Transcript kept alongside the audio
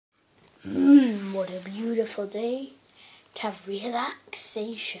What a beautiful day to have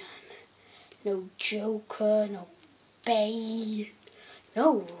relaxation. No Joker, no Bane,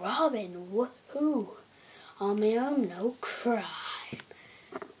 no Robin, woohoo. On my own, no crime.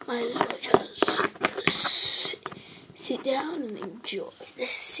 Might as well just sit down and enjoy the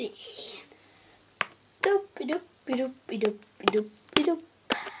scene.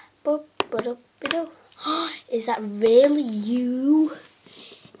 Is that really you?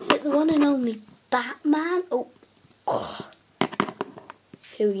 Is it the one and only Batman? Oh.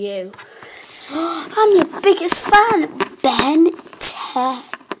 Who are you? I'm your biggest fan, Ben 10.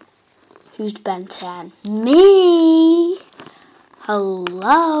 Who's Ben 10? Me.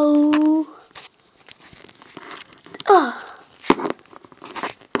 Hello.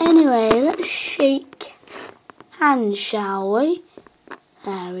 Anyway, let's shake hands, shall we?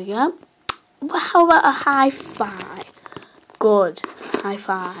 There we go. How about a high five? Good. High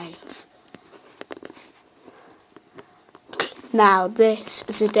five. Now, this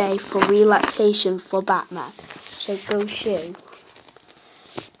is a day for relaxation for Batman. So go shoo.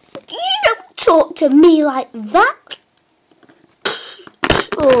 You don't talk to me like that.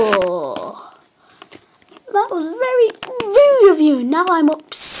 Oh, that was very rude of you. Now I'm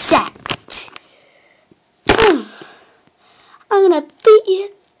upset. I'm gonna beat you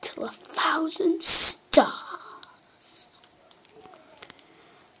till 1,000 stars.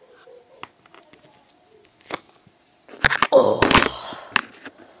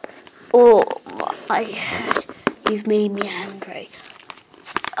 Oh my head, you've made me angry.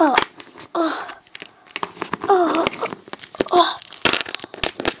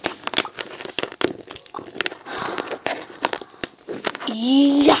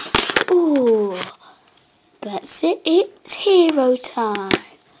 Yeah. Ooh. That's it. It's hero time.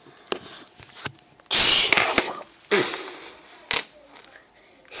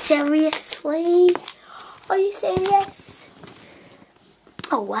 Seriously? Are you serious?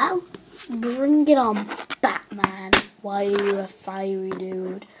 Oh well. Bring it on, Batman. Why are you a fiery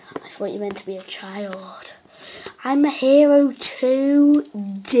dude? I thought you meant to be a child. I'm a hero too,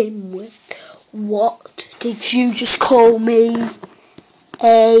 dimwit. What did you just call me?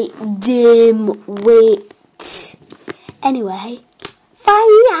 A dimwit. Anyway,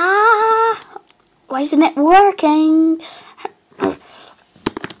 fire! Why isn't it working?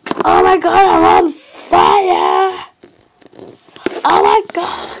 Oh my god, I'm on fire! Oh my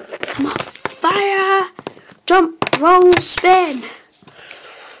god, I'm on fire! Jump, roll, spin.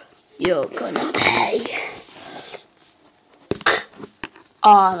 You're gonna pay.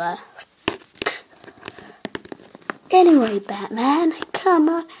 Armor. Anyway, Batman, come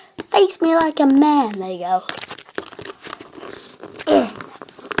on, face me like a man. There you go.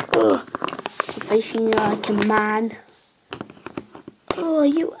 Facing you like a man. Oh, are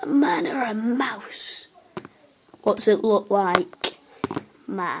you a man or a mouse? What's it look like?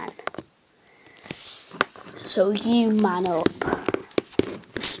 Man. So you man up.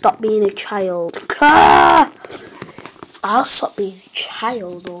 Stop being a child. I'll stop being a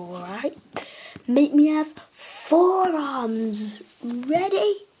child, alright? Make me have 4 arms.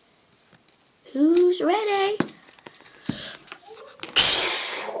 Ready? Who's ready?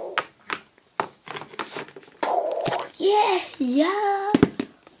 Yeah.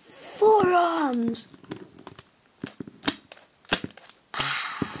 4 arms.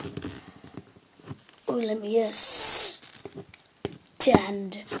 Oh, let me just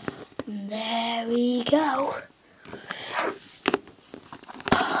stand. There we go.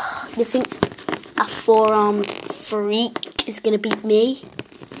 You think a 4-armed freak is gonna beat me?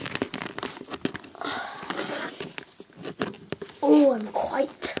 Oh, I'm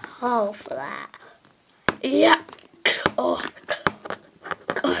quite tall for that. Yeah. Oh.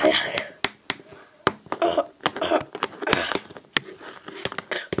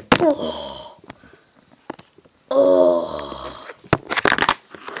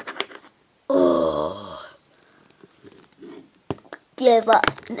 Give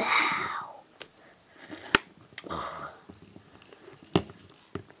up now.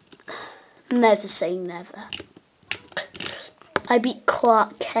 Never say never. I beat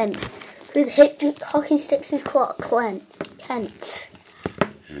Clark Kent. With hit hockey sticks is Clark Kent.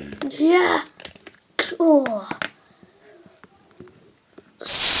 Yeah. Oh.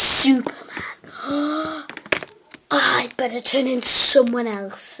 Superman. I'd better turn into someone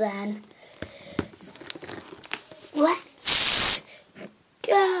else then. Let's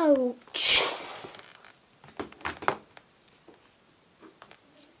go.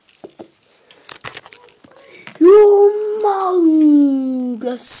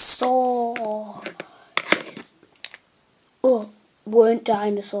 Humongous. Oh, weren't ancient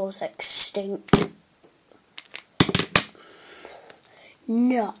dinosaurs extinct.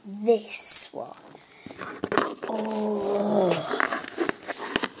 Not this one. Oh.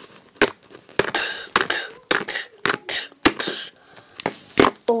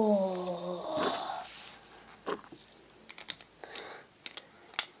 Oh.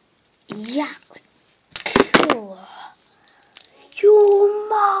 Yeah.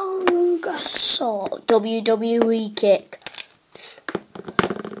 Humongous WWE kick.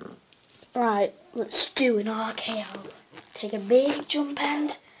 Right, let's do an RKO. Take a big jump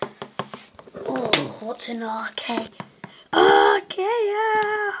and... Oh, what's an RK?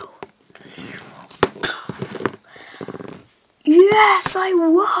 RKO! Yes, I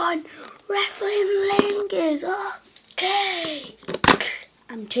won! Wrestling Lingers! Okay!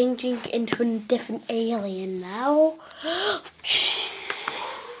 I'm changing into a different alien now.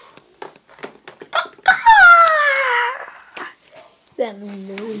 You have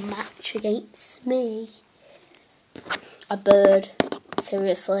no match against me. A bird.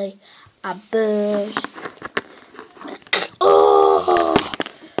 Seriously. A bird. Oh!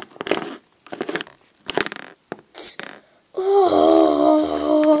 Oh!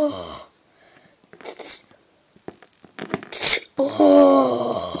 Oh!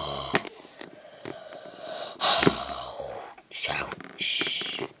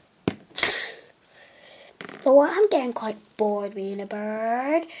 Ouch. Oh, I'm getting quite bored being a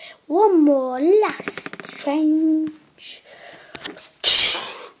bird. One more last change.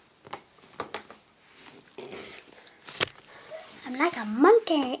 I'm like a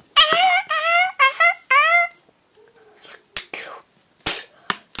monkey.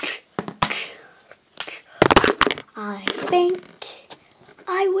 I think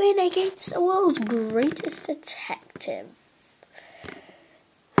I win against the world's greatest detective.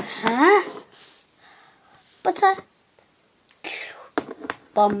 Huh? Butter.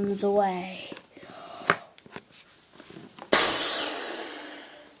 Bombs away.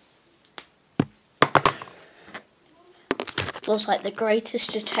 Looks like the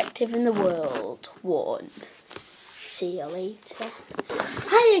greatest detective in the world won. See you later.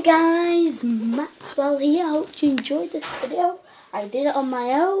 Hiya guys, Maxwell here. I hope you enjoyed this video. I did it on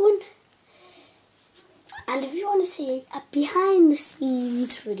my own. And if you want to see a behind the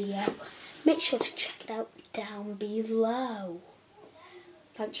scenes video, make sure to check it out down below.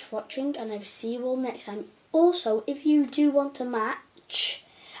 Thanks for watching, and I will see you all next time. Also, if you do want a match,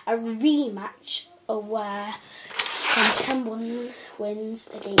 a rematch of where Ben 10 wins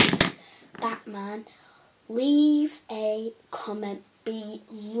against Batman, leave a comment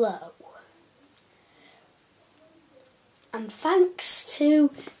below. And thanks to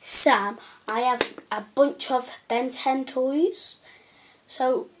Sam, I have a bunch of Ben 10 toys.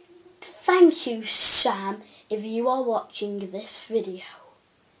 So thank you, Sam, if you are watching this video.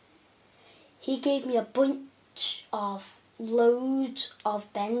 He gave me a bunch of loads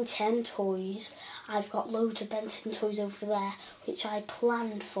of Ben 10 toys. I've got loads of Ben 10 toys over there, which I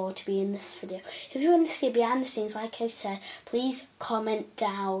planned for to be in this video. If you want to see behind the scenes, like I said, please comment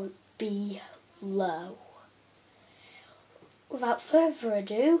down below. Without further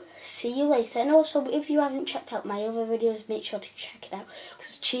ado, see you later. And also, if you haven't checked out my other videos, make sure to check it out,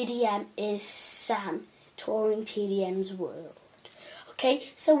 because TDM is Sam, touring TDM's world. Okay,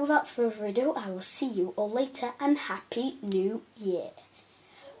 so without further ado, I will see you all later, and Happy New Year.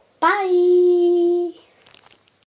 Bye!